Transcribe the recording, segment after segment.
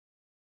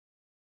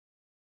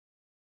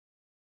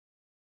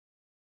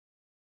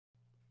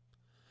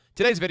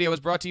Today's video is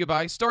brought to you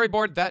by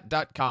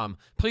StoryboardThat.com.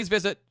 Please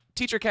visit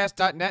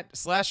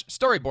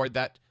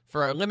TeacherCast.net/StoryboardThat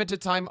for a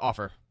limited time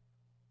offer.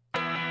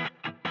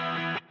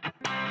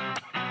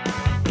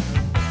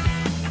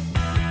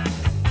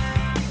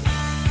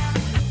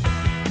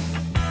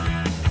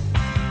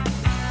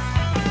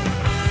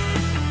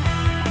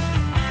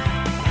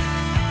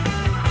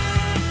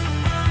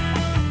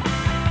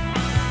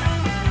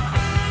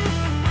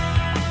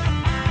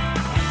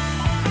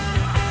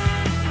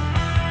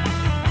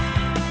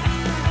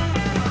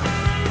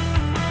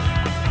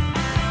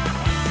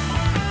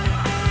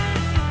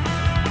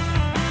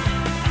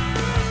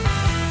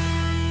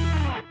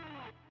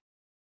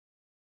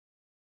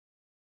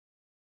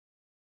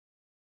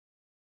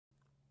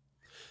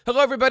 Hello,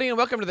 everybody, and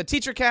welcome to the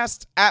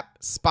TeacherCast App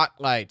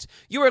Spotlight.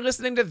 You are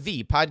listening to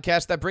the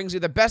podcast that brings you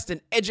the best in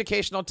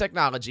educational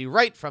technology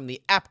right from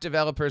the app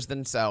developers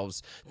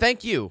themselves.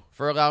 Thank you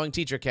for allowing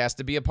TeacherCast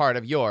to be a part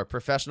of your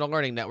professional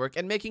learning network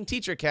and making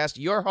TeacherCast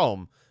your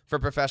home for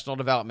professional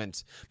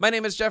development. My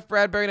name is Jeff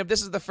Bradbury, and if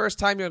this is the first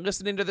time you're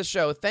listening to the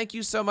show, thank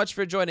you so much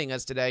for joining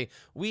us today.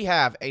 We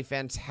have a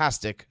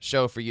fantastic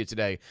show for you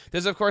today.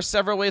 There's, of course,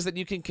 several ways that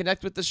you can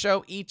connect with the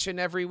show each and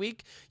every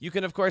week. You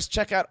can, of course,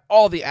 check out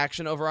all the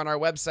action over on our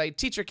website,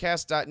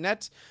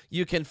 TeacherCast.net.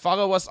 You can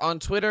follow us on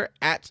Twitter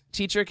at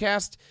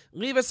TeacherCast.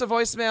 Leave us a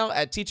voicemail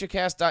at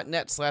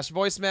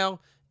TeacherCast.net/voicemail.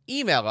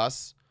 Email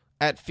us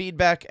at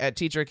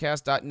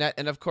feedback@TeacherCast.net.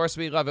 And, of course,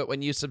 we love it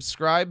when you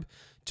subscribe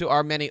to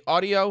our many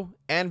audio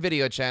and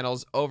video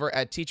channels over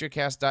at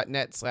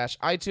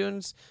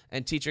teachercast.net/iTunes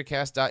and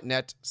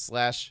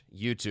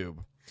teachercast.net/YouTube.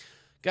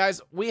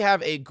 Guys, we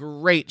have a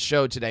great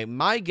show today.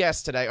 My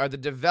guests today are the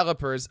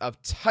developers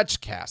of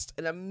TouchCast,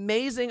 an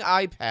amazing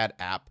iPad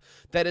app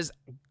that is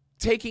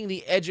taking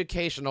the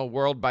educational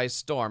world by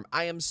storm.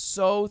 I am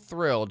so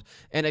thrilled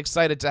and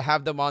excited to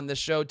have them on the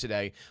show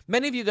today.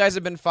 Many of you guys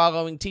have been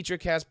following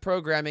TeacherCast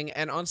programming,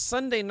 and on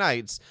Sunday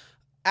nights,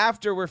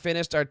 after we're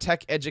finished our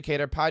Tech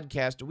Educator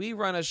podcast, we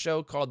run a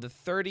show called the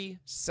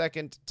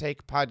 30-Second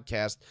Take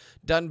Podcast,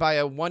 done by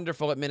a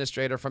wonderful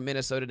administrator from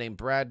Minnesota named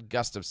Brad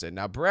Gustafson.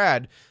 Now,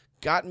 Brad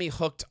got me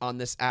hooked on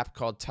this app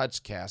called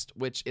TouchCast,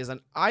 which is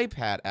an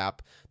iPad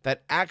app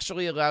that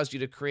actually allows you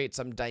to create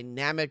some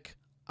dynamic,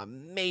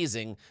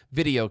 amazing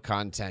video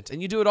content.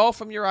 And you do it all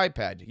from your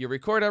iPad. You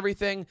record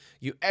everything,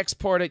 you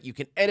export it, you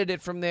can edit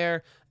it from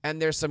there,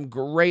 and there's some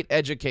great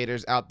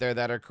educators out there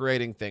that are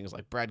creating things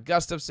like Brad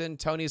Gustafson,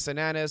 Tony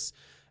Sinanis,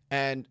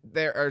 and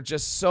there are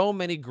just so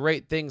many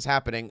great things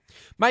happening.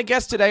 My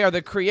guests today are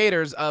the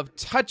creators of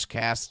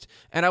TouchCast,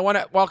 and I want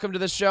to welcome to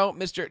the show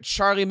Mr.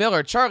 Charlie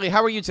Miller. Charlie,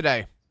 how are you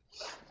today?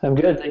 I'm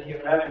good. Thank you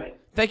for having me.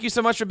 Thank you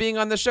so much for being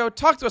on the show.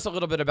 Talk to us a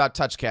little bit about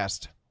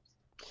TouchCast.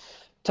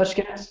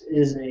 TouchCast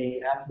is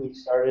an app we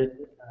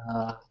started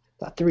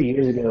about 3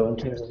 years ago in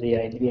terms of the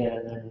idea,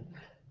 and then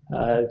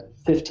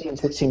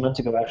 16 months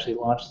ago actually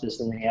launched this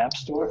in the App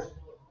Store.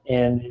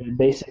 And the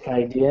basic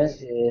idea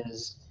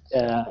is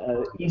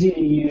an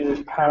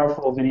easy-to-use,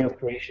 powerful video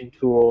creation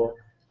tool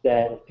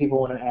that if people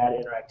want to add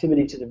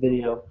interactivity to the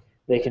video,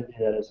 they can do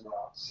that as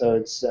well. So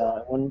it's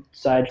one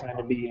side trying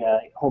to be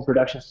a whole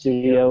production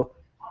studio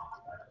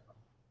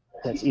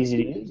that's easy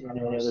to use, and on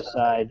the other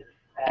side,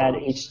 add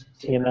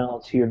HTML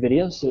to your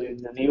videos so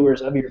the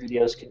viewers of your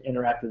videos can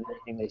interact with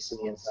anything they see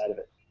inside of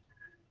it.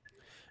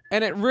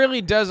 And it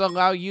really does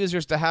allow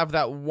users to have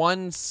that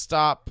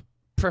one-stop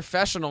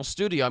professional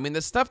studio. I mean,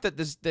 the stuff that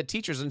the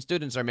teachers and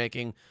students are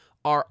making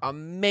are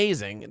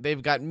amazing.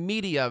 They've got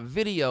media,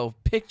 video,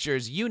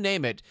 pictures, you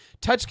name it.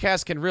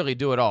 TouchCast can really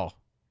do it all.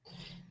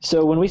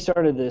 So when we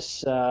started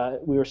this,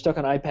 we were stuck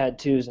on iPad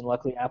 2s, and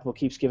luckily Apple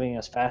keeps giving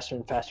us faster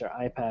and faster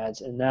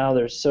iPads, and now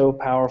they're so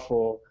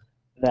powerful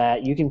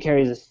that you can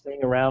carry this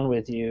thing around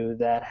with you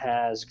that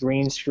has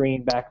green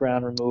screen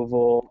background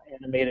removal,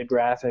 animated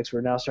graphics.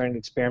 We're now starting to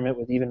experiment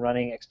with even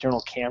running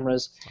external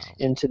cameras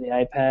into the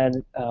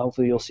iPad.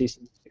 Hopefully you'll see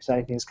some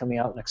exciting things coming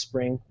out next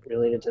spring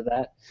related to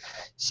that.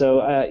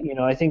 So,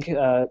 I think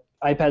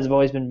iPads have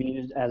always been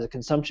viewed as a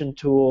consumption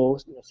tool,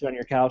 sit on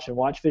your couch and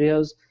watch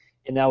videos,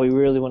 and now we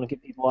really want to get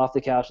people off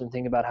the couch and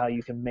think about how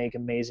you can make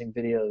amazing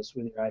videos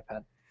with your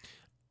iPad.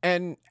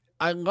 And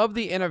I love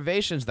the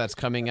innovations that's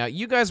coming out.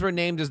 You guys were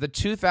named as the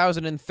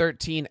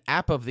 2013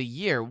 App of the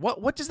Year.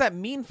 What does that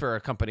mean for a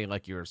company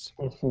like yours?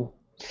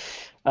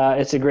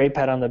 It's a great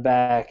pat on the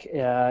back.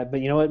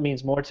 But you know what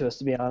means more to us,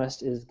 to be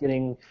honest, is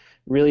getting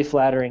really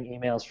flattering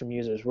emails from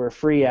users. We're a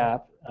free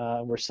app.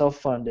 We're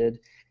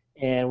self-funded.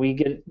 And we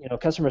get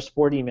customer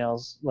support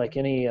emails like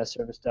any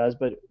service does.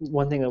 But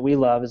one thing that we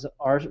love is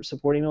our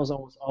support emails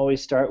almost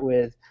always start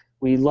with,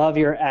 "We love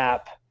your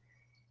app.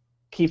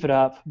 Keep it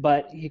up.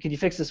 But could you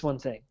fix this one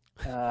thing?"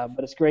 But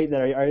it's great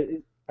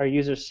that our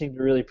users seem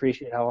to really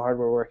appreciate how hard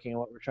we're working and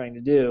what we're trying to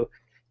do.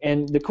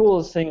 And the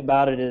coolest thing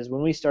about it is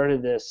when we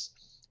started this,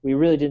 we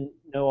really didn't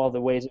know all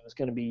the ways it was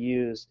going to be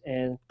used.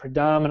 And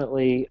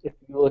predominantly, if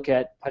you look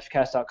at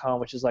TouchCast.com,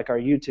 which is like our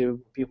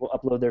YouTube, people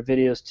upload their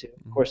videos to.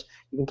 Of course,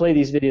 you can play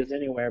these videos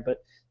anywhere,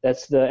 but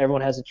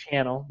everyone has a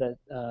channel that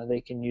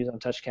they can use on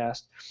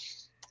TouchCast.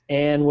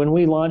 And when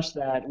we launched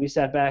that, we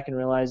sat back and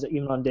realized that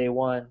even on day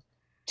one,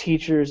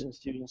 teachers and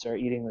students are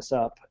eating this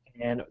up.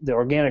 And the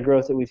organic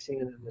growth that we've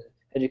seen in the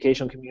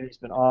educational community has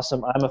been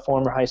awesome. I'm a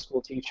former high school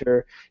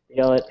teacher.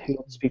 Yellett, who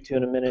I'll speak to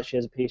in a minute, she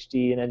has a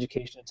PhD in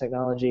education and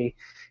technology.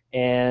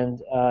 And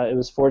it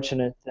was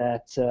fortunate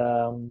that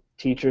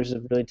teachers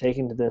have really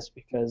taken to this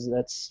because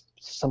that's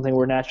something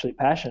we're naturally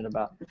passionate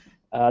about.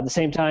 At the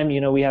same time,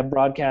 we have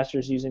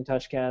broadcasters using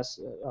TouchCast.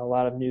 A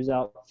lot of news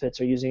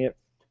outfits are using it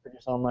to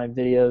produce online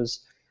videos.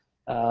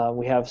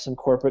 We have some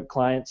corporate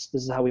clients.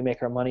 This is how we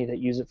make our money that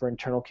use it for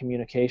internal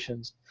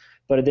communications.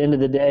 But at the end of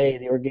the day,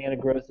 the organic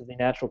growth of the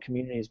natural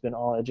community has been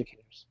all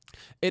educators.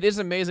 It is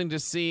amazing to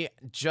see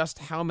just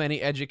how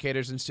many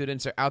educators and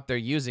students are out there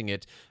using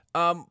it.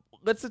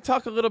 Let's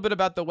talk a little bit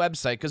about the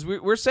website, because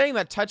we're saying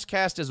that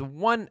TouchCast is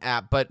one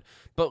app, but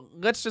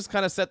let's just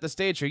kind of set the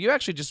stage here. You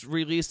actually just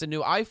released a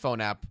new iPhone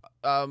app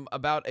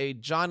about a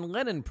John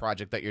Lennon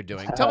project that you're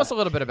doing. Tell us a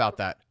little bit about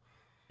that.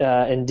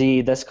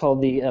 Indeed, that's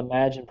called the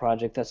Imagine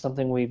Project. That's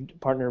something we've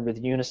partnered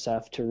with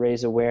UNICEF to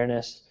raise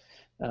awareness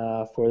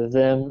for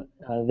them.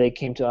 They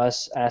came to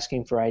us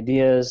asking for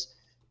ideas,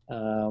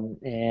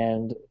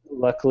 and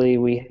luckily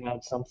we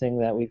had something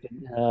that we could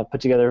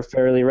put together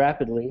fairly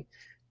rapidly,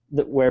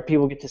 where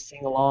people get to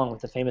sing along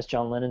with the famous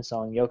John Lennon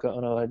song. Yoko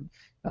Ono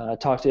had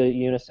talked to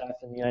UNICEF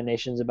and the United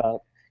Nations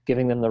about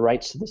giving them the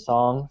rights to the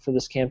song for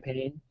this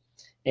campaign.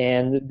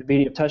 And the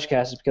beauty of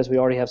TouchCast is because we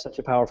already have such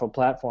a powerful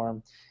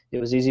platform, it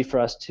was easy for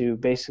us to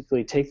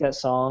basically take that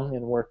song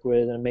and work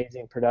with an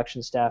amazing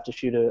production staff to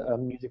shoot a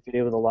music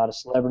video with a lot of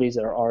celebrities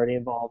that are already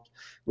involved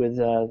with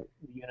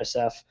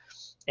UNICEF.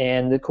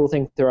 And the cool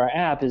thing through our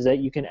app is that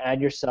you can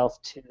add yourself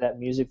to that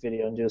music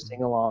video and do a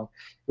sing-along,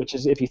 which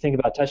is, if you think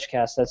about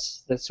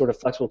TouchCast, that's sort of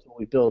flexible to what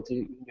we built.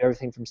 You can do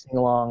everything from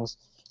sing-alongs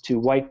to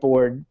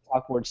whiteboard,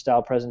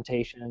 chalkboard-style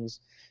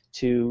presentations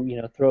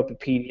to throw up a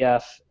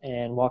PDF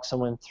and walk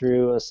someone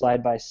through a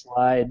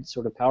slide-by-slide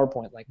sort of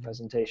PowerPoint-like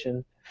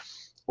presentation.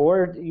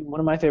 Or one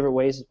of my favorite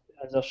ways,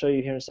 as I'll show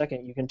you here in a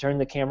second, you can turn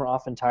the camera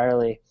off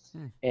entirely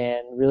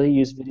and really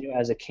use video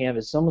as a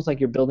canvas. It's almost like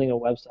you're building a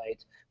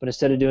website, but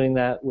instead of doing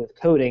that with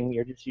coding,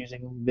 you're just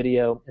using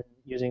video and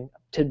using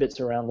tidbits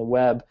around the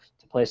web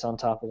to place on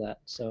top of that.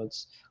 So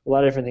it's a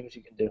lot of different things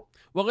you can do.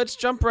 Well, let's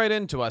jump right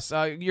into us.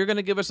 You're going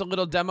to give us a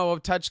little demo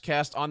of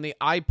TouchCast on the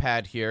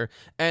iPad here.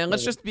 And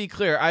let's just be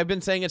clear. I've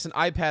been saying it's an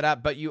iPad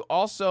app, but you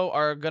also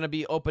are going to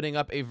be opening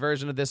up a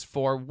version of this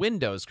for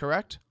Windows,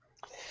 correct?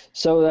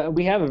 So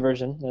we have a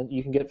version that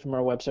you can get from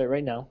our website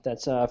right now.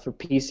 That's for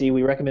PC.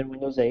 We recommend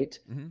Windows 8.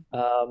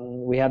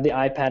 We have the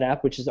iPad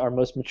app, which is our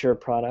most mature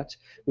product.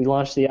 We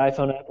launched the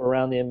iPhone app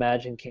around the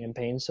Imagine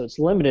campaign, so it's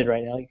limited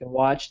right now. You can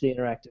watch the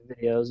interactive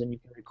videos and you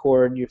can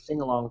record your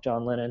sing-along with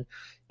John Lennon,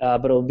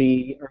 but it'll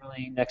be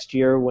early next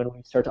year when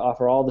we start to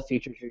offer all the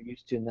features you're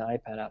used to in the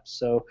iPad app.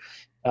 So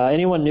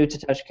anyone new to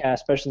TouchCast,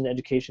 especially in the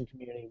education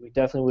community, we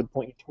definitely would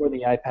point you toward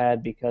the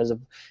iPad because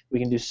we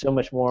can do so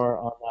much more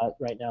on that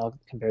right now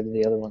compared to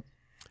the other one.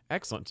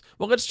 Excellent.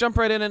 Well, let's jump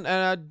right in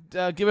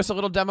and give us a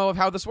little demo of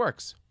how this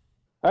works.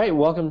 All right,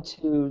 welcome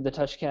to the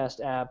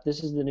TouchCast app.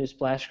 This is the new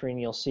splash screen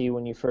you'll see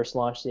when you first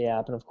launch the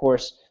app. And of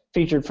course,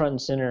 featured front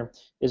and center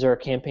is our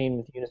campaign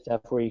with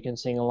UNICEF, where you can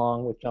sing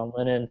along with John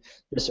Lennon.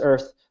 This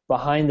Earth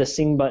behind the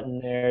sing button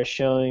there is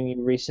showing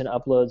you recent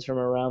uploads from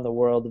around the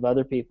world of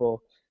other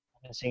people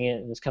and singing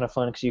it. And it's kind of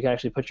fun because you can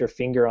actually put your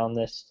finger on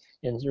this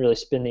and really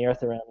spin the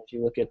earth around if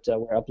you look at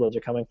where uploads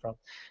are coming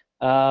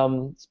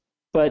from.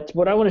 But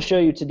what I want to show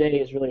you today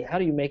is really how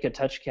do you make a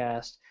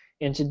TouchCast.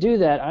 And to do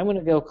that, I'm going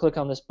to go click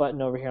on this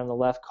button over here on the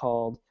left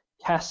called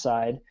Cast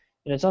Side.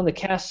 And it's on the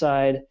Cast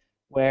side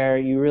where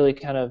you really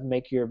kind of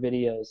make your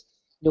videos.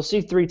 You'll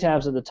see 3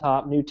 tabs at the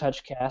top, New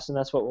TouchCast, and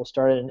that's what we'll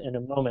start in a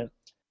moment.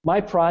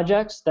 My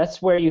Projects,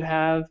 that's where you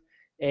have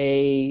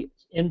a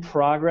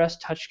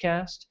in-progress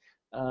TouchCast,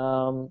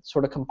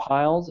 sort of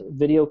compiled,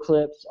 video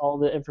clips, all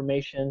the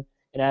information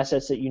and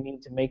assets that you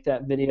need to make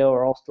that video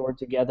are all stored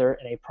together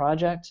in a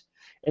project.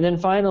 And then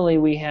finally,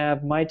 we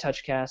have My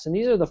TouchCast, and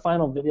these are the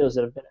final videos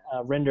that have been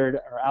rendered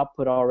or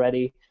output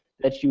already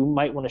that you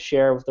might want to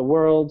share with the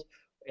world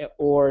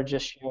or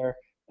just share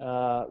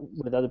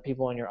with other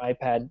people on your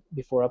iPad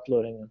before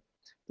uploading them.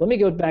 Let me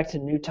go back to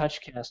New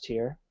TouchCast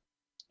here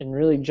and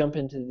really jump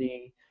into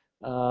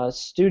the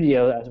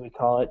studio, as we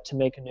call it, to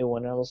make a new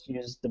one. I'll just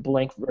use the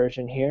blank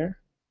version here.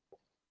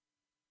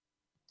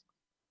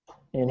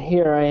 And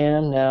here I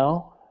am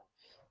now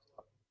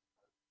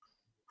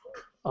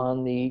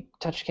on the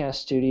TouchCast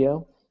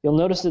Studio. You'll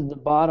notice at the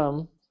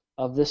bottom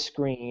of this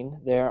screen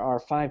there are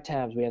 5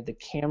 tabs. We have the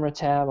Camera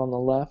tab on the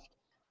left,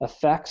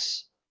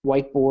 Effects,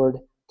 Whiteboard,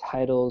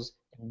 Titles,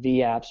 and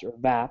VApps or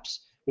VAPs,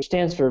 which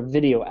stands for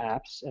Video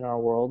Apps in our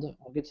world.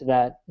 I'll get to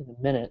that in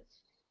a minute.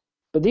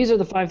 But these are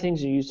the 5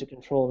 things you use to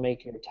control and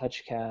make your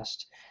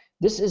TouchCast.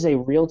 This is a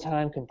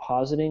real-time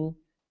compositing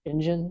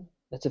engine.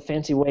 That's a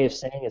fancy way of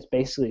saying it's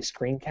basically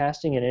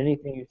screencasting, and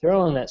anything you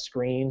throw on that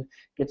screen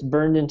gets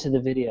burned into the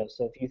video.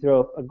 So if you throw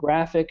up a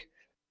graphic,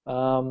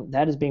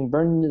 that is being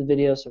burned into the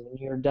video, so when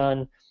you're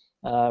done,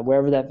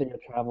 wherever that video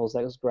travels,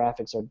 those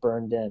graphics are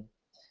burned in.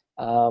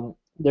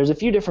 There's a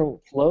few different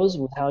flows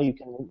with how you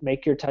can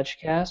make your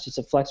TouchCast. It's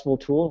a flexible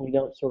tool, and we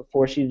don't sort of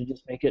force you to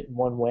just make it in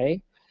one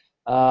way.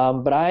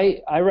 But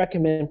I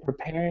recommend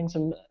preparing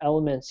some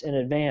elements in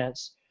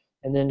advance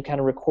and then kind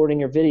of recording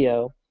your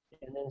video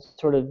and then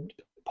sort of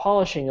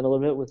polishing it a little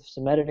bit with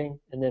some editing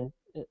and then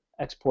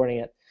exporting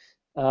it.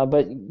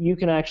 But you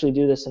can actually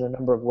do this in a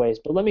number of ways.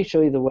 But let me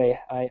show you the way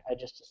I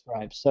just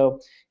described. So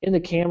in the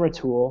camera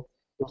tool,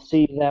 you'll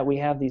see that we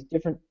have these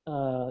different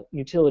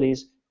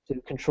utilities to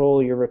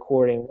control your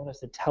recording. One is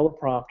the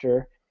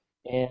teleprompter,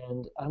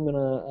 and I'm going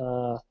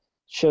to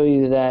show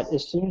you that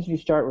as soon as you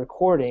start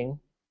recording,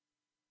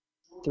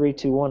 3,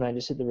 2, 1, I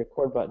just hit the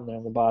record button there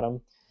on the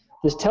bottom,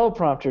 this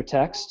teleprompter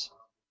text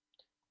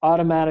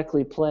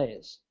automatically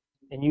plays.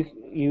 And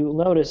you'll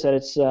notice that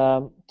it's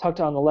tucked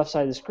on the left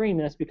side of the screen.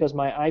 That's because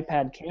my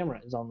iPad camera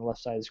is on the left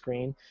side of the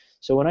screen.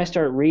 So when I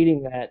start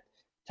reading that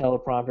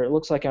teleprompter, it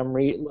looks like I'm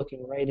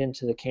looking right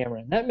into the camera.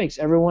 And that makes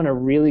everyone a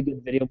really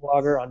good video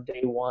blogger on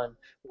day one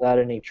without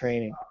any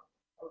training.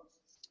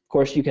 Of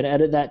course, you can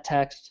edit that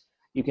text.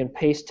 You can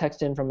paste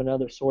text in from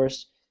another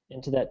source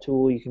into that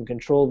tool. You can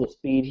control the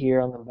speed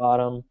here on the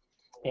bottom.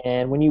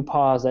 And when you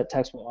pause, that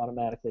text will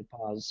automatically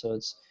pause. So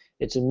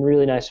it's a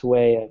really nice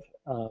way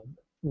of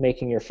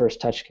making your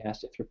first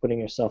TouchCast if you're putting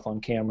yourself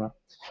on camera.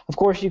 Of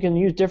course, you can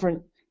use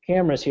different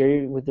cameras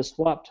here with the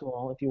swap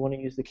tool. If you want to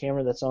use the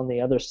camera that's on the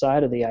other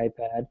side of the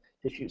iPad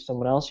to shoot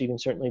someone else, you can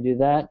certainly do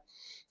that.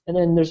 And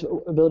then there's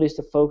abilities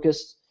to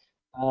focus,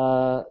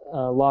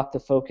 lock the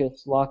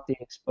focus, lock the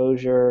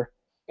exposure,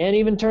 and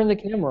even turn the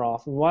camera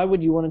off. And why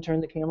would you want to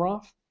turn the camera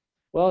off?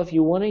 Well, if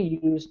you want to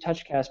use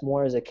TouchCast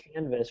more as a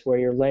canvas where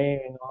you're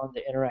layering on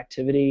the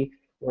interactivity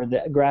or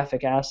the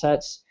graphic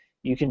assets,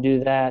 you can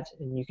do that,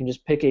 and you can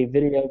just pick a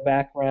video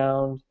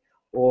background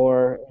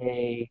or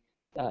a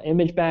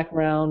image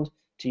background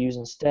to use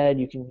instead.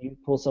 You can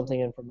pull something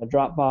in from a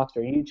Dropbox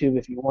or YouTube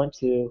if you want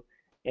to,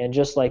 and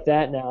just like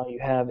that now you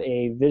have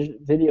a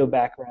video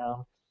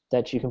background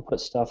that you can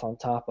put stuff on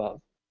top of.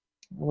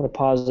 I'm going to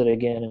pause it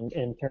again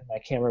and turn my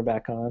camera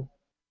back on.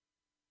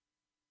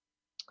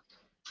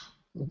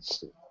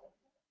 Let's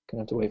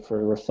gonna have to wait for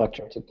a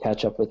reflector to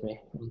catch up with me.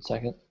 1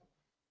 second.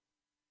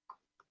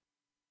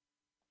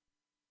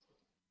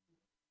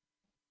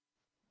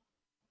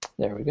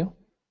 There we go.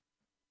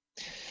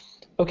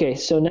 Okay,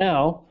 so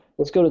now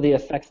let's go to the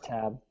Effects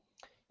tab.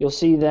 You'll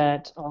see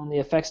that on the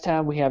Effects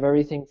tab we have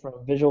everything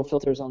from visual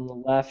filters on the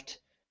left,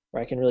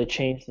 where I can really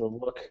change the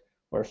look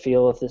or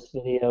feel of this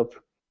video.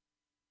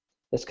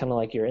 That's kind of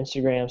like your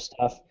Instagram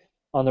stuff.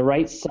 On the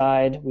right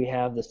side we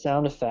have the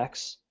sound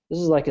effects. This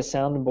is like a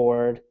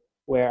soundboard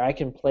where I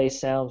can play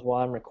sounds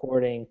while I'm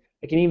recording.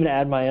 I can even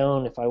add my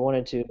own if I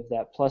wanted to, with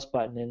that plus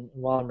button, and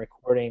while I'm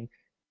recording,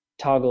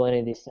 toggle any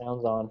of these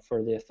sounds on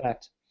for the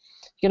effect.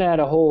 You can add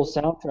a whole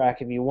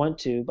soundtrack if you want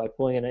to by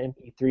pulling in an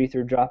MP3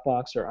 through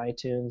Dropbox or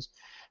iTunes.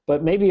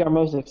 But maybe our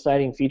most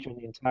exciting feature in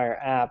the entire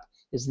app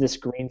is this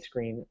green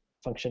screen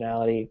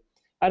functionality.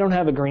 I don't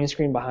have a green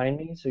screen behind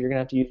me, so you're going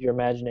to have to use your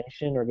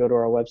imagination or go to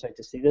our website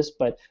to see this.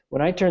 But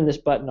when I turn this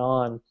button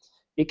on,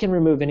 it can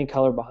remove any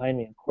color behind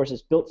me. Of course,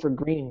 it's built for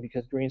green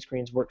because green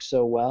screens work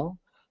so well.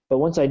 But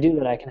once I do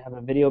that, I can have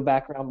a video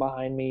background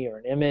behind me or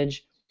an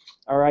image,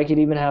 or I could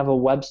even have a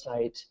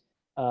website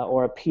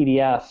or a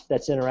PDF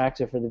that's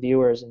interactive for the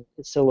viewers, and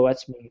it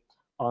silhouettes me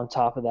on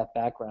top of that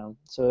background.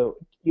 So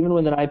even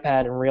with an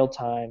iPad in real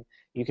time,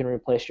 you can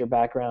replace your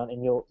background,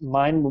 and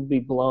mind will be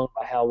blown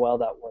by how well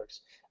that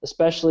works,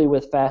 especially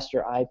with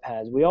faster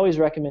iPads. We always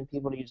recommend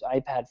people to use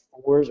iPad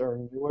 4s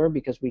or newer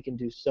because we can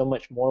do so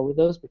much more with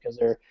those because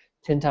they're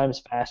 10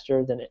 times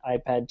faster than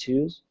iPad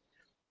 2s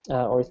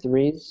or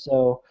 3s.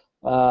 So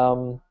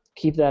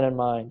keep that in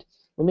mind.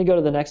 Let me go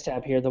to the next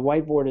tab here. The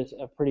whiteboard is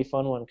a pretty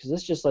fun one because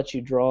this just lets you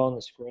draw on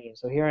the screen.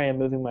 So here I am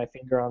moving my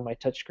finger on my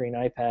touchscreen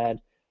iPad,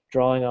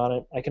 drawing on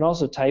it. I can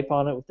also type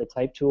on it with the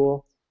type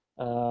tool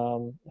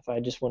if I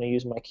just want to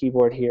use my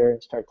keyboard here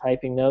and start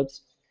typing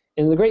notes.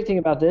 And the great thing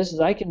about this is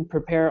I can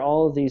prepare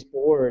all of these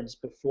boards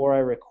before I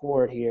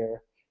record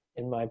here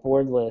in my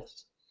board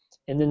list,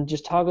 and then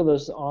just toggle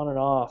those on and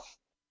off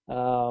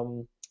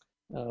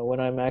when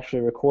I'm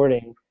actually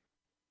recording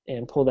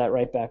and pull that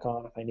right back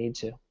on if I need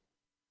to.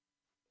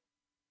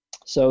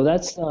 So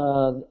that's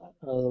the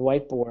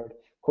whiteboard.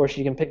 Of course,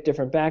 you can pick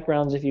different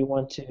backgrounds if you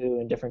want to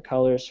and different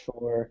colors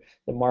for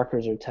the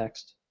markers or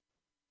text.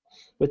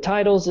 With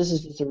titles, this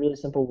is just a really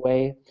simple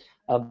way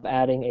of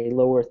adding a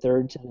lower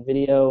third to the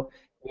video.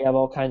 We have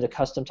all kinds of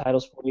custom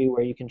titles for you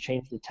where you can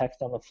change the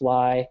text on the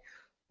fly.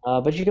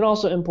 But you can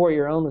also import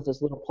your own with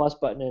this little plus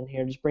button in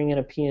here. Just bring in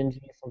a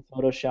PNG from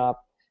Photoshop,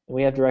 and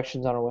we have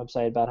directions on our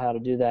website about how to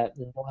do that.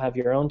 Then you'll have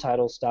your own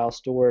title style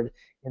stored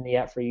in the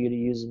app for you to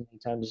use as many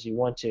times as you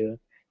want to.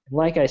 And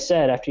like I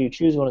said, after you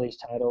choose one of these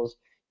titles,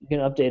 you can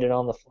update it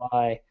on the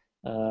fly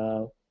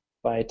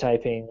by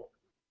typing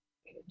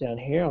down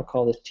here. I'll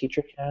call this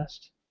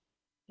TeacherCast,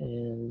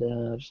 and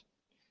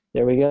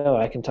there we go.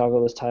 I can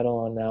toggle this title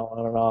on now,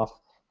 on and off,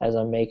 as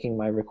I'm making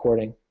my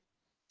recording.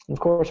 And of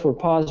course, we're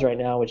paused right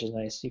now, which is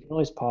nice. You can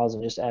always pause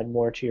and just add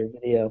more to your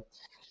video.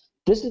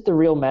 This is the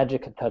real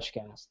magic of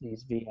TouchCast,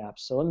 these V apps.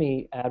 So let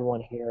me add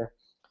one here.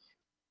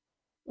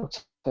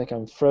 Looks like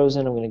I'm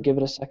frozen. I'm going to give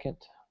it a second.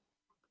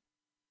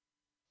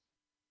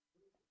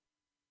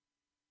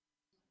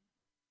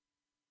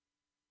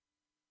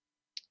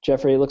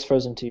 Jeffrey, it looks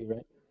frozen to you,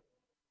 right?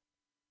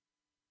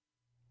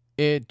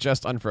 It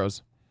just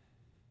unfroze.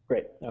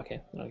 Great. Okay,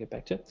 I'll get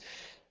back to it.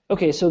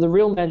 Okay, so the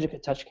real magic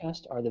of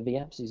TouchCast are the V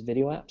apps, these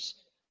video apps.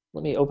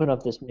 Let me open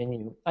up this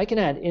menu. I can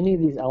add any of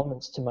these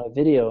elements to my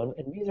video,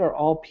 and these are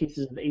all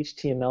pieces of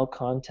HTML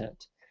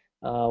content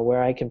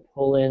where I can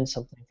pull in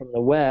something from the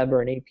web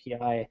or an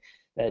API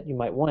that you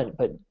might want.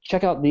 But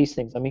check out these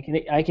things. I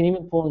mean, I can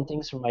even pull in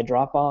things from my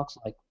Dropbox,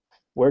 like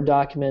Word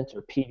documents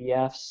or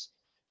PDFs.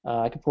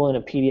 I can pull in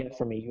a PDF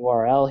from a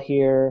URL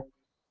here.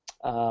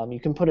 You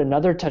can put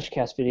another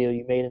TouchCast video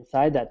you made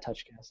inside that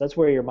TouchCast. That's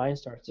where your mind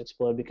starts to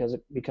explode because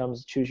it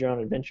becomes choose your own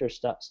adventure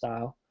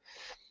style.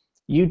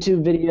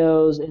 YouTube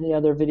videos, any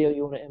other video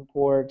you want to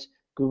import,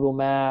 Google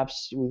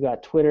Maps, we've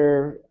got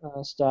Twitter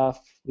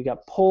stuff, we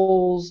got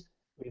polls,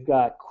 we've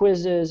got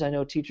quizzes. I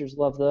know teachers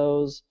love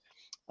those.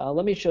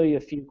 Let me show you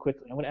a few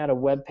quickly. I'm going to add a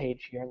web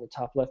page here in the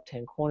top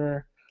left-hand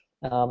corner.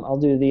 I'll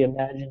do the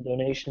Imagine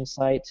donation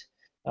site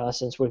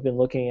since we've been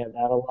looking at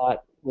that a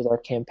lot with our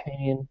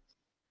campaign.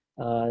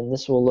 And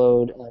this will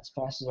load as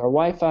fast as our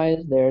Wi-Fi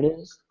is. There it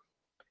is.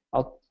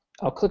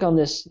 I'll click on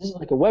this. This is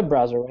like a web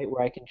browser, right,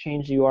 where I can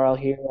change the URL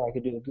here, or I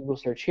could do a Google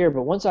search here.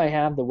 But once I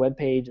have the web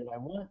page that I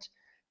want,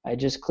 I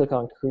just click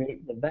on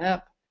Create the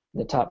Map in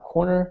the top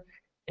corner,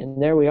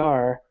 and there we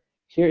are.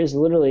 Here is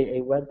literally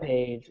a web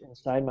page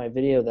inside my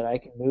video that I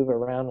can move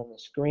around on the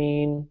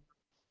screen.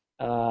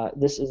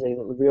 This is a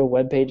real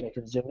web page I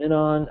can zoom in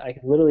on. I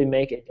can literally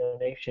make a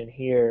donation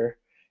here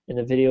in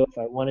the video if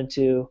I wanted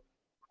to.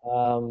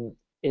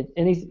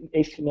 Any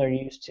HTML you're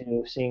used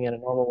to seeing in a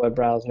normal web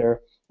browser,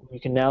 you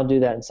can now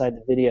do that inside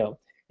the video.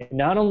 And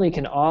not only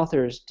can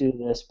authors do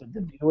this, but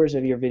the viewers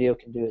of your video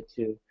can do it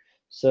too.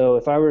 So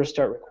if I were to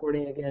start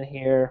recording again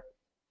here,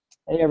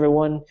 hey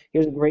everyone,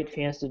 here's a great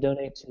chance to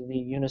donate to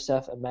the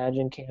UNICEF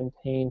Imagine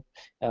campaign.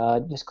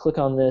 Just click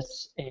on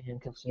this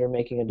and consider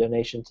making a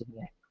donation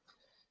today.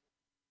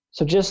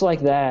 So just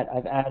like that,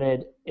 I've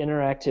added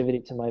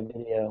interactivity to my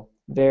video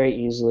very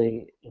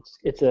easily.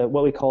 It's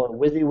what we call a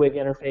WYSIWYG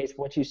interface.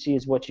 What you see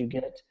is what you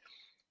get.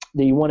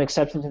 The one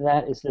exception to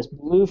that is this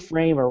blue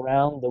frame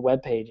around the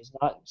web page is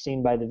not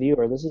seen by the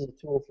viewer. This is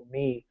a tool for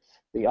me,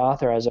 the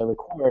author, as I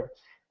record.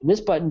 And this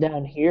button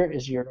down here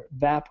is your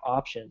VAP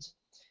options.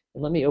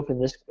 And let me open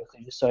this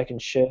quickly just so I can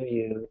show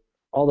you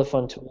all the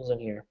fun tools in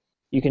here.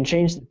 You can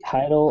change the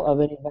title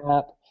of any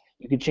VAP.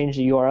 You can change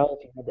the URL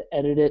if you want to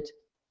edit it.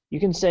 You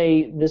can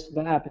say this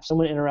VAP, if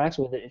someone interacts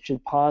with it, it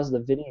should pause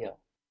the video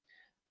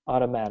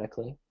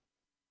automatically.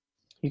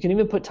 You can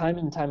even put time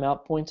in and time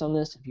out points on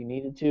this if you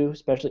needed to,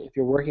 especially if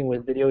you're working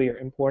with video you're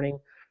importing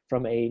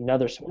from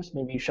another source.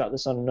 Maybe you shot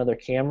this on another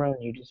camera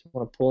and you just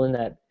want to pull in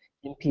that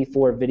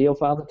MP4 video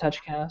file to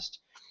TouchCast.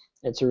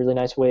 It's a really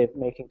nice way of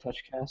making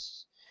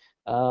TouchCasts.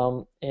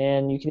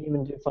 And you can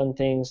even do fun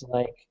things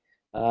like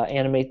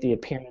animate the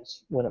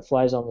appearance when it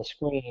flies on the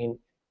screen,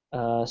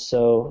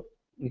 so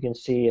you can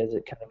see as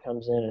it kind of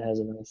comes in, it has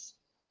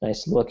a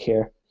nice look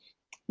here.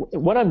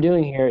 What I'm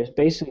doing here is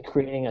basically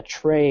creating a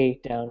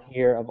tray down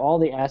here of all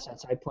the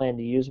assets I plan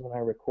to use when I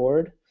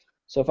record.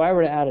 So if I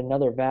were to add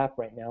another VAP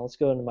right now, let's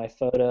go into my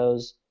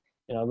photos,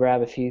 and I'll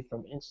grab a few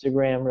from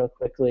Instagram real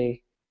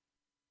quickly,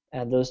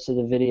 add those to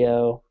the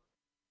video.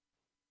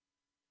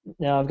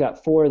 Now I've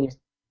got 4 of these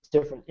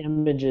different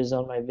images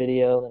on my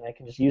video, and I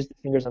can just use the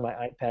fingers on my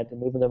iPad to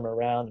move them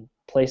around and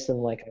place them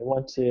like I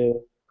want to.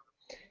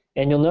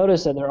 And you'll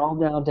notice that they're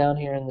all down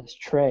here in this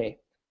tray.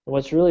 And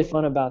what's really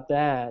fun about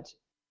that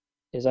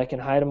is I can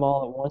hide them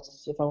all at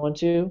once if I want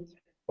to,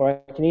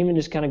 or I can even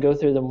just kind of go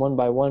through them one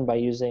by one by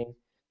using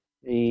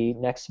the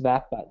next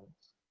VAP button.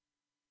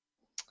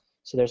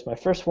 So there's my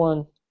first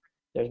one,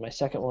 there's my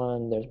second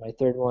one, there's my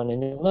third one,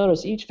 and you'll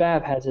notice each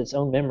VAP has its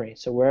own memory.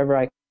 So wherever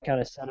I kind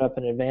of set up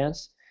in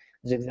advance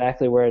is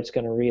exactly where it's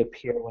going to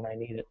reappear when I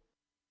need it.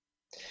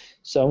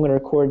 So I'm going to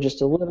record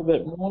just a little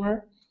bit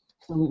more.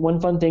 One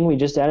fun thing we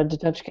just added to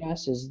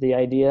TouchCast is the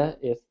idea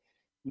if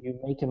you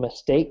make a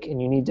mistake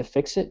and you need to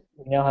fix it,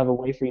 we now have a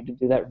way for you to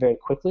do that very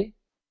quickly.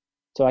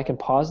 So I can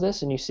pause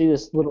this, and you see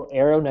this little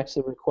arrow next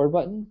to the record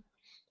button.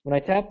 When I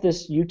tap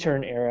this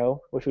U-turn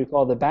arrow, which we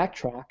call the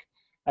backtrack,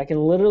 I can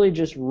literally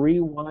just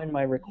rewind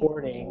my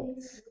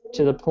recording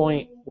to the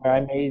point where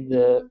I made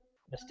the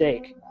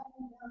mistake.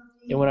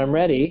 And when I'm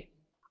ready,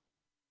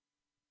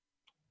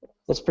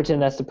 let's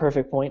pretend that's the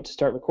perfect point to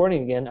start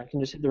recording again. I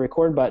can just hit the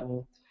record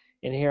button,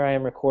 and here I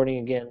am recording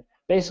again,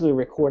 basically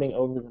recording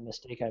over the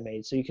mistake I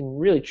made. So you can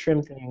really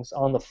trim things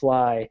on the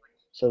fly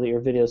so that your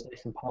video is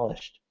nice and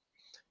polished.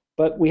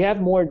 But we have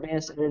more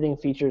advanced editing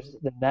features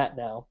than that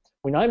now.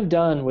 When I'm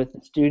done with the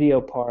studio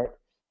part,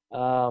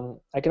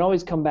 I can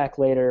always come back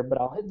later,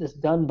 but I'll hit this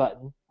done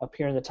button up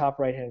here in the top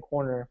right-hand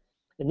corner,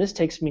 and this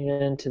takes me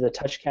into the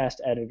TouchCast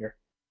editor.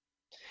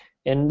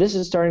 And this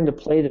is starting to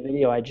play the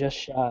video I just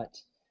shot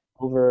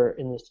over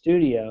in the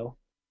studio.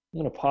 I'm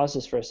going to pause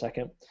this for a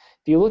second.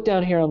 If you look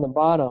down here on the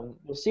bottom,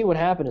 you'll see what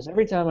happened is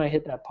every time I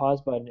hit that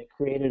pause button, it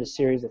created a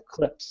series of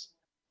clips.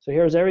 So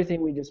here's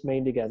everything we just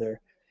made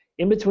together.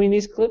 In between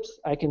these clips,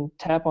 I can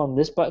tap on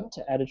this button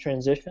to add a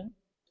transition.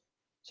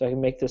 So I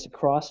can make this a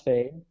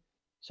crossfade.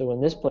 So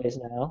when this plays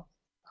now,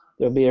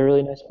 there'll be a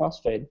really nice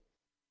crossfade.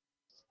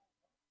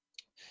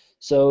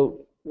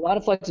 So a lot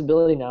of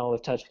flexibility now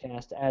with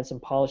TouchCast to add some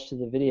polish to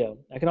the video.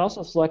 I can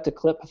also select a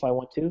clip if I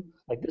want to,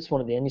 like this one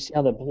at the end. You see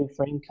how the blue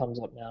frame comes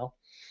up now.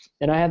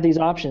 And I have these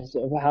options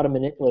of how to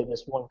manipulate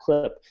this one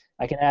clip.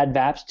 I can add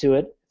VAPs to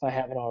it if I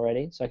haven't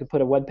already. So I can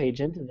put a web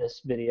page into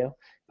this video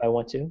if I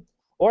want to.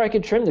 Or I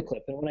can trim the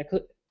clip. And when I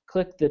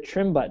click the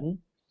trim button,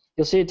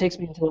 you'll see it takes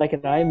me into like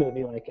an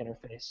iMovie-like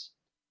interface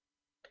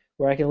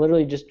where I can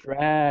literally just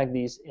drag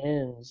these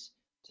ends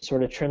to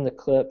sort of trim the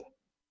clip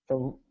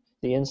from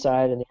the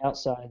inside and the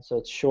outside so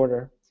it's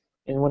shorter.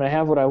 And when I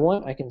have what I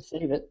want, I can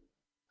save it.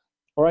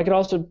 Or I could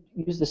also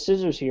use the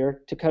scissors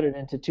here to cut it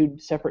into 2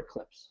 separate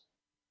clips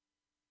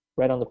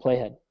right on the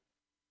playhead.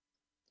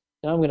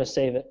 Now I'm going to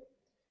save it.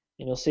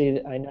 And you'll see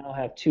that I now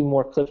have 2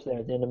 more clips there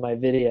at the end of my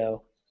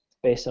video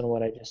based on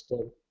what I just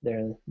did there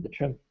in the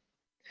trim.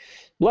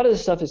 A lot of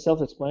this stuff is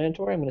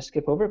self-explanatory. I'm going to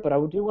skip over it, but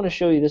I do want to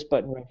show you this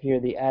button right here,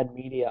 the Add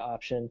Media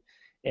option.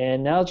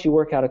 And now that you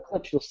work out a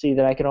clip, you'll see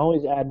that I can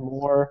always add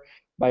more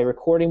by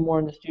recording more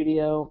in the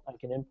studio. I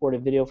can import a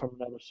video from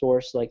another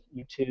source like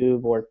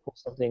YouTube or pull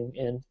something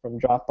in from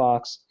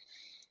Dropbox.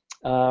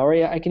 Or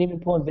yeah, I can even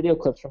pull in video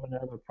clips from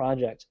another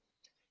project.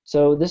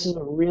 So this is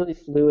a really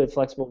fluid,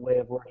 flexible way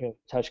of working with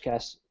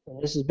TouchCast.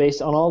 And this is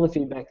based on all the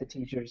feedback the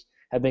teachers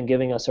have been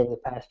giving us over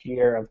the past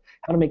year of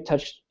how to make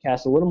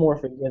TouchCast a little more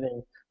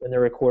forgiving when they're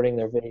recording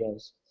their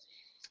videos.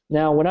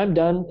 Now, when I'm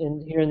done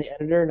here in the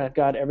editor and I've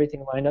got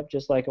everything lined up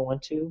just like I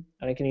want to,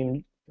 and I can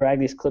even drag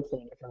these clips in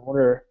a different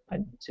order I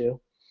need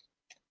to,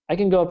 I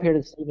can go up here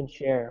to Save and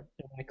Share.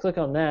 And when I click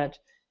on that,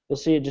 you'll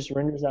see it just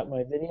renders out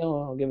my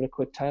video. I'll give it a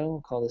quick title.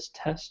 I'll call this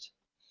Test.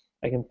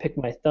 I can pick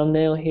my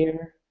thumbnail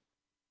here.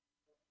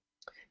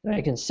 And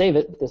I can save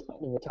it with this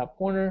button in the top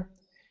corner.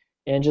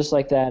 And just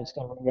like that, it's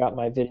going to render out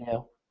my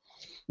video.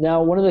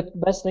 Now, one of the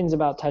best things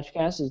about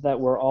TouchCast is that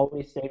we're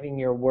always saving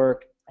your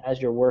work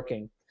as you're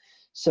working.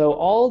 So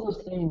all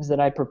the things that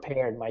I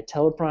prepared, my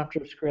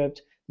teleprompter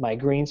script, my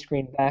green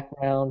screen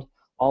background,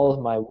 all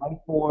of my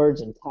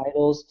whiteboards and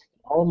titles,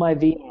 all of my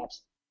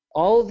VAPs,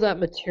 all of that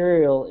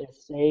material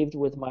is saved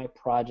with my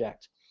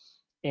project.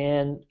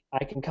 And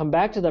I can come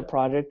back to that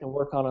project and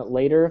work on it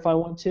later if I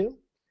want to.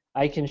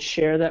 I can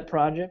share that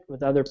project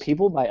with other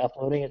people by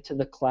uploading it to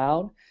the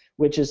cloud,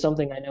 which is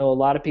something I know a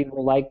lot of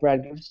people like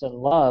Brad Gibson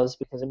loves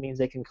because it means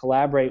they can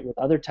collaborate with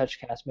other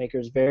TouchCast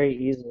makers very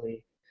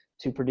easily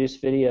to produce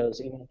videos,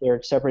 even if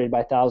they're separated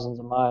by thousands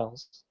of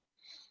miles.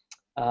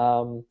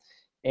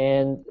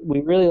 And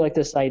we really like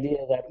this idea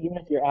that even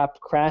if your app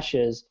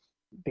crashes,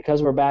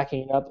 because we're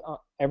backing it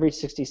up every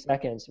 60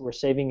 seconds, we're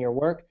saving your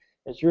work.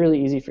 It's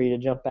really easy for you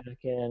to jump back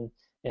in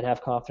and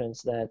have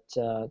confidence that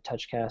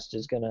TouchCast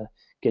is going to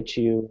get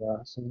you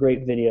some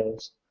great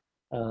videos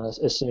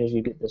as soon as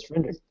you get this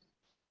rendered.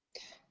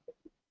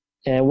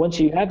 And once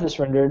you have this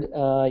rendered,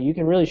 you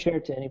can really share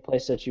it to any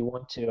place that you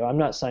want to. I'm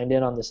not signed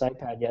in on this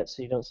iPad yet,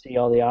 so you don't see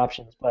all the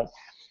options. But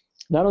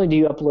not only do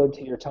you upload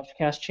to your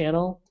TouchCast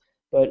channel,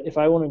 but if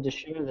I wanted to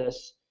share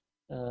this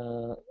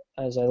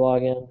as I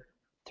log in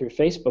through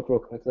Facebook real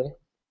quickly,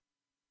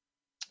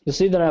 you'll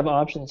see that I have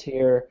options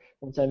here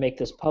once I make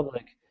this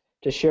public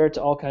to share it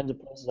to all kinds of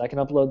places. I can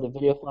upload the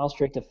video file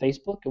straight to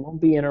Facebook. It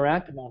won't be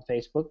interactive on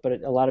Facebook,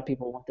 but a lot of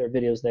people want their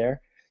videos there.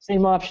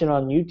 Same option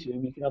on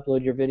YouTube. You can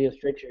upload your video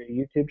straight to your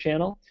YouTube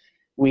channel.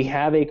 We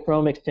have a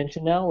Chrome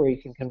extension now where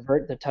you can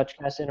convert the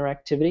TouchCast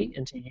interactivity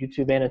into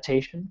YouTube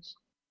annotations.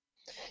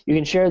 You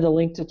can share the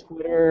link to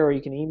Twitter, or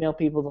you can email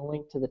people the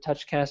link to the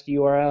TouchCast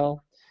URL.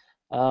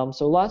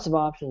 So lots of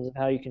options of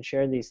how you can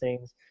share these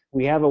things.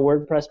 We have a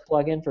WordPress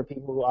plugin for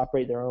people who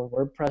operate their own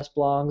WordPress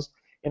blogs.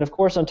 And of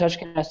course on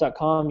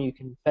TouchCast.com you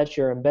can fetch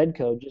your embed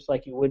code just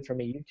like you would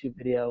from a YouTube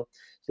video.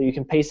 So you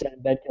can paste that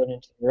embed code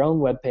into your own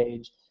web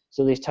page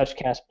so these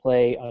TouchCasts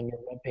play on your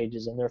web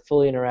pages, and they're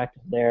fully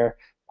interactive there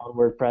on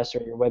WordPress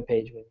or your web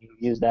page when you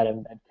use that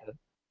embed code.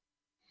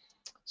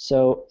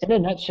 So in a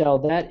nutshell,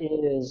 that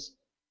is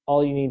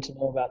all you need to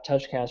know about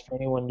TouchCast for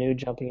anyone new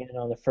jumping in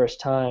on the first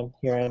time.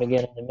 Here I am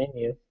again in the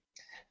menu.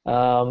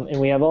 And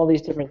we have all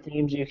these different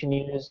themes you can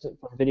use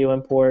from video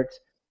import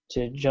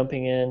to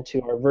jumping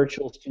into our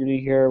virtual studio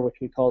here, which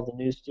we call the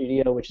new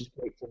studio, which is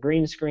great for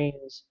green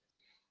screens,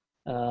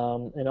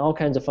 and all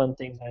kinds of fun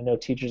things I know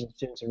teachers and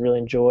students have really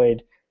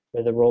enjoyed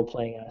for the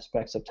role-playing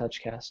aspects of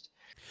TouchCast.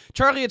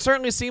 Charlie, it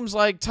certainly seems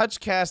like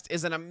TouchCast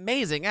is an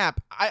amazing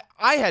app.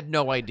 I had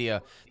no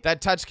idea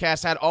that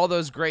TouchCast had all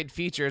those great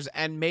features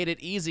and made it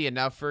easy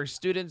enough for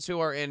students who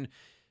are in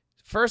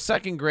first,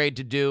 second grade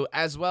to do,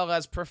 as well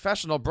as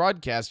professional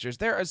broadcasters.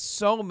 There are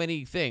so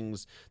many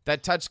things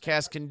that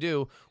TouchCast can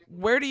do.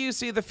 Where do you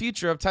see the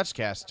future of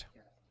TouchCast?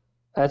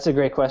 That's a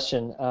great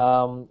question.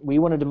 We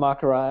want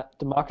to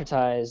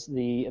democratize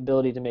the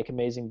ability to make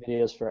amazing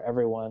videos for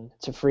everyone.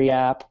 It's a free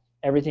app.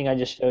 everything I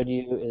just showed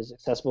you is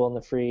accessible in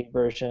the free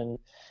version.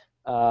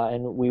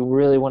 And we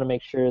really want to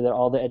make sure that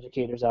all the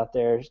educators out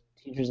there,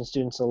 teachers and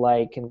students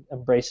alike, can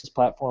embrace this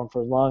platform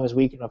for as long as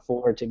we can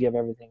afford to give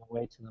everything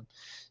away to them.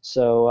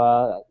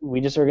 So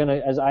we just are going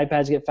to, as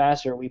iPads get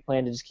faster, we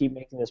plan to just keep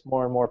making this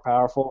more and more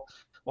powerful,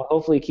 while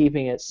hopefully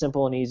keeping it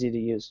simple and easy to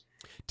use.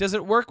 Does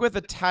it work with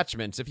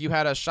attachments? If you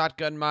had a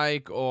shotgun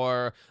mic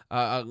or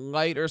a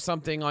light or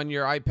something on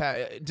your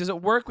iPad, does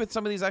it work with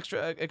some of these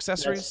extra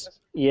accessories?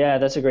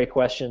 That's a great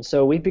question.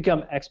 So we've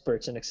become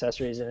experts in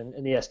accessories,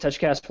 and yes,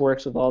 TouchCast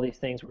works with all these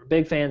things. We're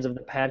big fans of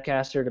the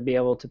Padcaster to be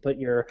able to put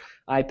your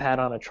iPad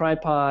on a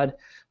tripod.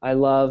 I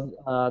love,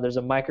 there's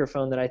a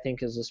microphone that I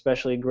think is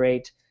especially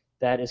great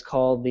that is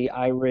called the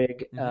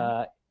iRig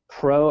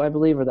Pro, I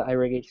believe, or the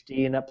iRig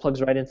HD, and that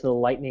plugs right into the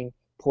Lightning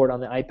port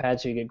on the iPad,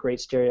 so you get great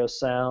stereo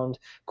sound.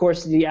 Of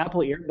course, the Apple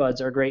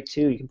earbuds are great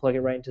too. You can plug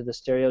it right into the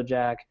stereo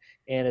jack,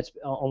 and it's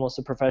almost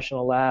a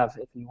professional lav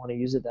if you want to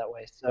use it that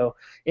way. So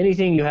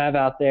anything you have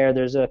out there,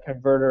 there's a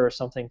converter or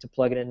something to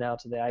plug it in now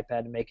to the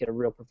iPad and make it a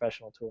real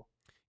professional tool.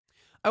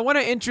 I want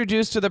to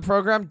introduce to the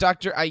program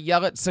Dr.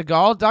 Ayelet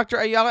Segal. Dr.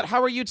 Ayelet,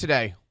 how are you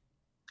today?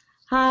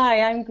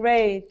 Hi, I'm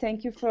great.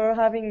 Thank you for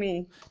having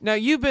me. Now,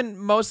 you've been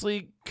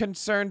mostly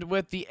concerned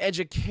with the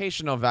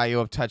educational value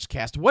of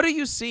TouchCast. What are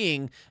you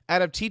seeing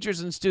out of teachers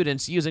and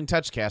students using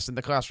TouchCast in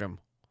the classroom?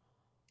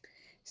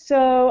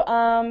 So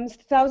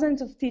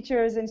thousands of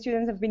teachers and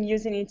students have been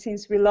using it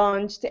since we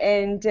launched,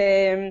 and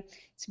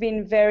it's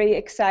been very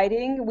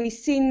exciting. We've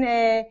seen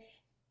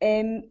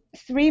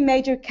three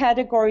major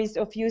categories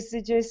of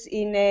usages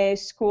in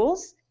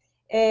schools.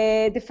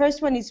 The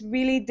first one is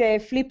really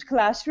the flipped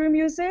classroom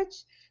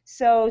usage.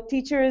 So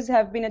teachers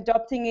have been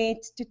adopting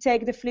it to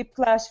take the flipped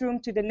classroom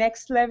to the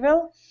next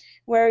level,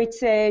 where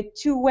it's a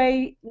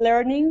two-way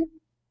learning.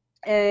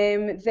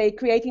 They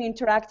create an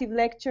interactive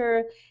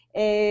lecture,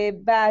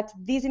 but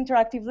these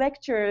interactive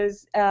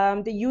lectures,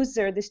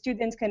 the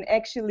students can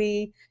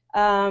actually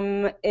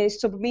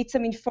submit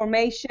some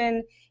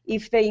information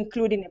if they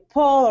include in a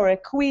poll or a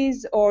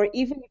quiz, or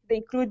even if they're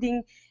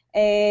including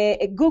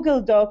a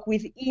Google Doc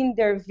within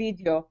their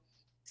video.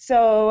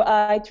 So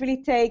it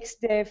really takes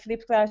the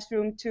flipped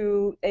classroom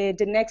to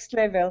the next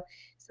level.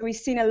 So we've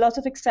seen a lot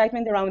of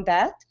excitement around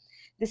that.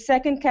 The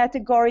second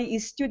category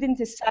is student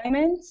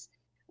assignments,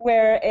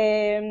 where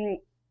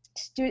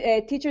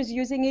teachers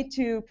using it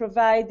to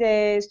provide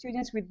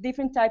students with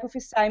different type of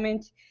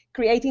assignment,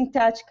 creating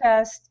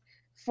TouchCast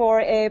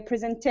for a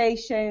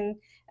presentation,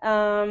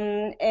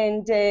 and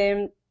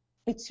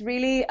it's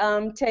really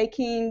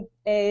taking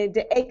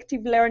the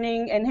active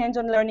learning and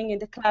hands-on learning in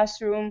the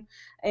classroom,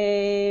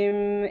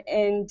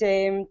 and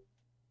they're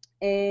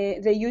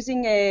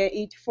using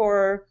it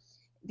for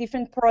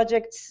different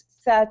projects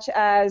such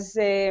as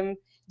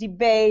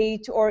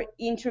debate or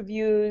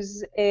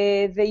interviews.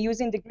 They're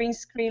using the green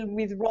screen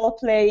with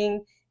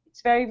role-playing.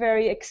 It's very,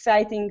 very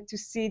exciting to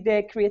see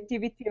the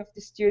creativity of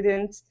the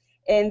students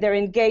and their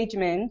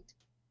engagement.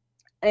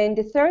 And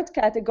the third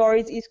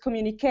category is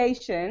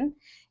communication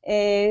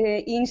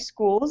in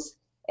schools,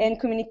 and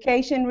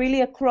communication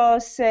really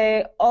across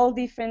all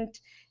different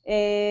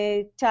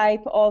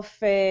type of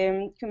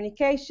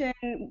communication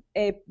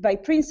by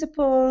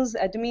principals,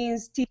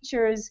 admins,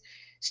 teachers,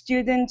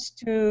 students,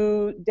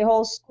 to the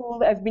whole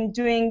school. Have been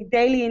doing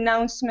daily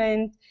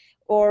announcement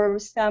or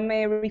some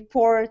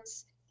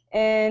reports,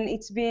 and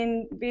it's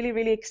been really,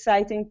 really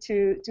exciting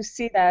to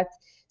see that.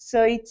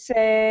 So it's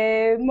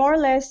more or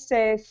less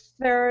a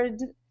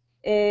third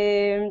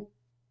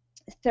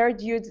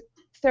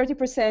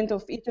 30%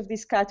 of each of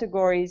these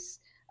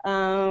categories,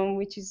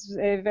 which is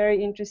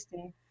very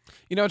interesting.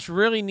 You know, it's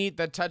really neat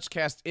that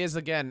TouchCast is,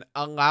 again,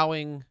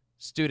 allowing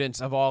students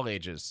of all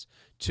ages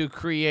to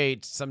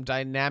create some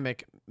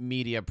dynamic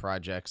media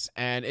projects.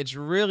 And it's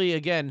really,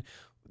 again,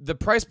 the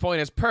price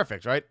point is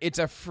perfect, right? It's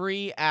a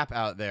free app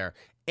out there.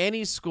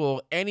 Any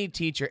school, any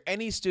teacher,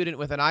 any student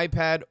with an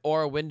iPad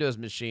or a Windows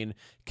machine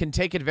can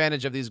take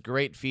advantage of these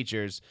great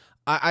features.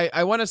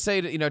 I want to say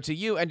to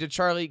you and to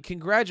Charlie,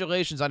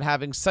 congratulations on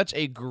having such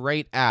a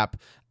great app.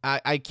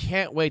 I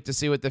can't wait to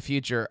see what the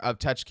future of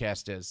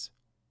TouchCast is.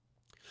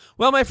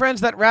 Well, my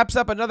friends, that wraps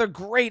up another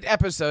great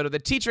episode of the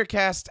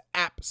TeacherCast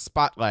App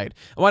Spotlight.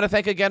 I want to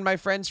thank again my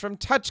friends from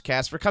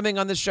TouchCast for coming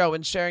on the show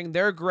and sharing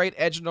their great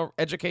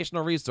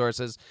educational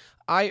resources.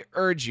 I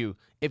urge you,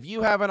 if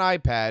you have an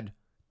iPad,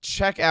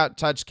 check out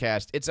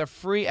TouchCast. It's a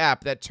free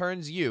app that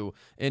turns you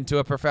into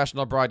a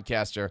professional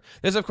broadcaster.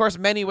 There's, of course,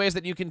 many ways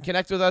that you can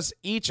connect with us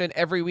each and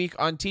every week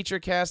on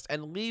TeacherCast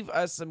and leave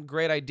us some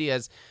great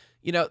ideas.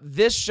 You know,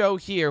 this show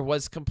here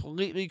was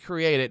completely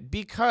created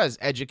because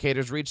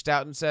educators reached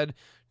out and said,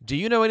 do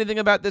you know anything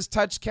about this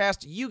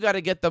TouchCast? You got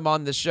to get them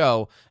on the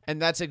show. And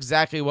that's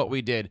exactly what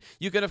we did.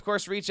 You can, of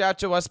course, reach out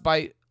to us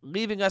by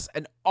leaving us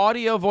an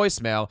audio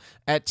voicemail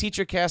at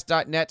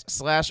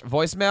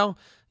teachercast.net/voicemail.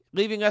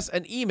 Leaving us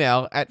an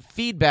email at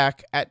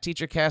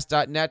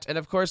feedback@teachercast.net, and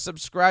of course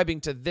subscribing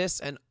to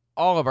this and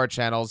all of our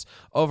channels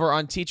over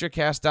on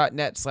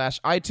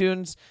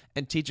TeacherCast.net/iTunes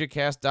and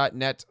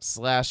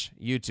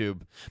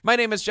TeacherCast.net/YouTube. My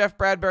name is Jeff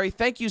Bradbury.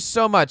 Thank you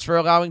so much for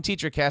allowing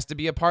TeacherCast to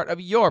be a part of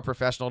your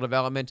professional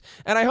development,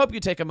 and I hope you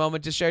take a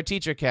moment to share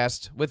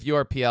TeacherCast with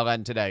your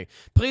PLN today.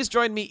 Please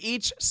join me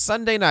each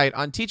Sunday night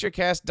on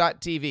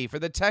TeacherCast.tv for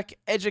the Tech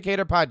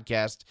Educator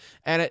Podcast,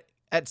 and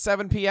at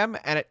 7 p.m.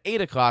 and at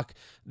 8 o'clock,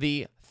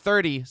 the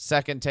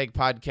 30-Second Take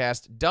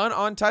Podcast done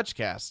on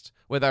TouchCast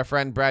with our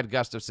friend Brad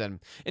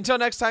Gustafson. Until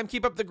next time,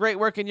 keep up the great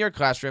work in your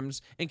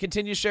classrooms and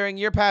continue sharing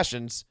your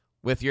passions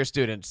with your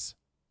students.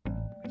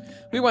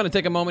 We want to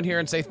take a moment here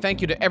and say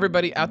thank you to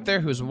everybody out there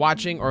who's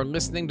watching or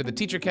listening to the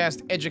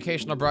TeacherCast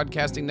Educational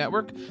Broadcasting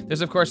Network.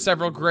 There's, of course,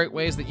 several great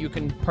ways that you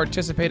can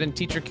participate in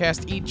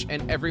TeacherCast each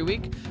and every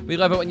week. We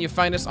love it when you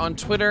find us on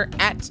Twitter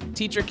at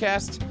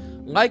TeacherCast.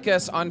 Like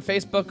us on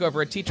Facebook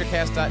over at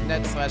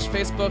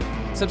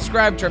TeacherCast.net/Facebook.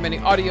 Subscribe to our many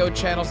audio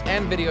channels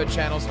and video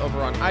channels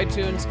over on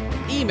iTunes.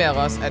 Email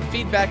us at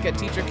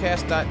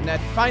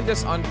feedback@TeacherCast.net. Find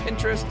us on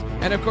Pinterest.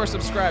 And, of course,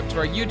 subscribe to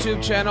our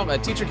YouTube channel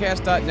at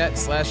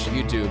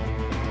TeacherCast.net/YouTube.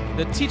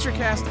 The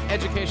TeacherCast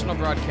Educational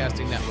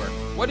Broadcasting Network.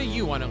 What do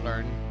you want to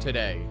learn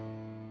today?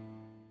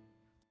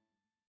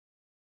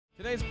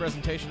 Today's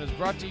presentation is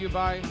brought to you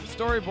by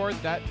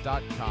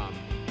StoryboardThat.com.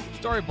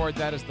 Storyboard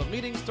That is the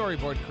leading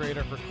storyboard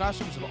creator for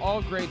classrooms of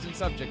all grades and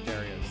subject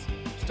areas.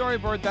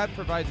 Storyboard That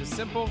provides a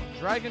simple,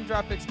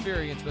 drag-and-drop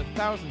experience with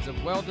thousands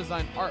of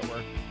well-designed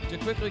artwork to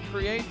quickly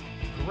create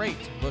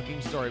great-looking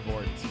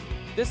storyboards.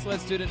 This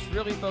lets students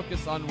really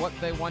focus on what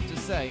they want to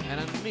say and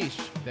unleash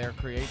their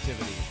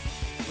creativity.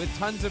 With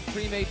tons of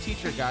pre-made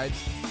teacher guides,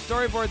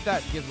 Storyboard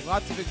That gives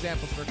lots of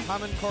examples for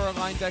common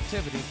core-aligned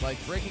activities like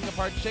breaking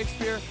apart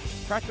Shakespeare,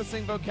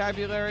 practicing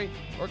vocabulary,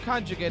 or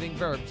conjugating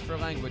verbs for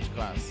language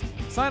class.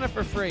 Sign up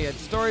for free at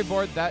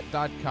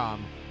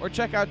StoryboardThat.com or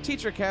check out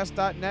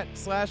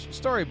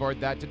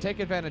TeacherCast.net/StoryboardThat to take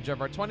advantage of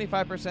our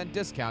 25%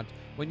 discount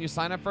when you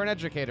sign up for an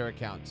educator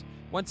account.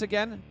 Once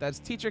again, that's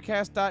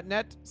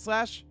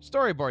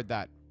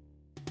TeacherCast.net/StoryboardThat.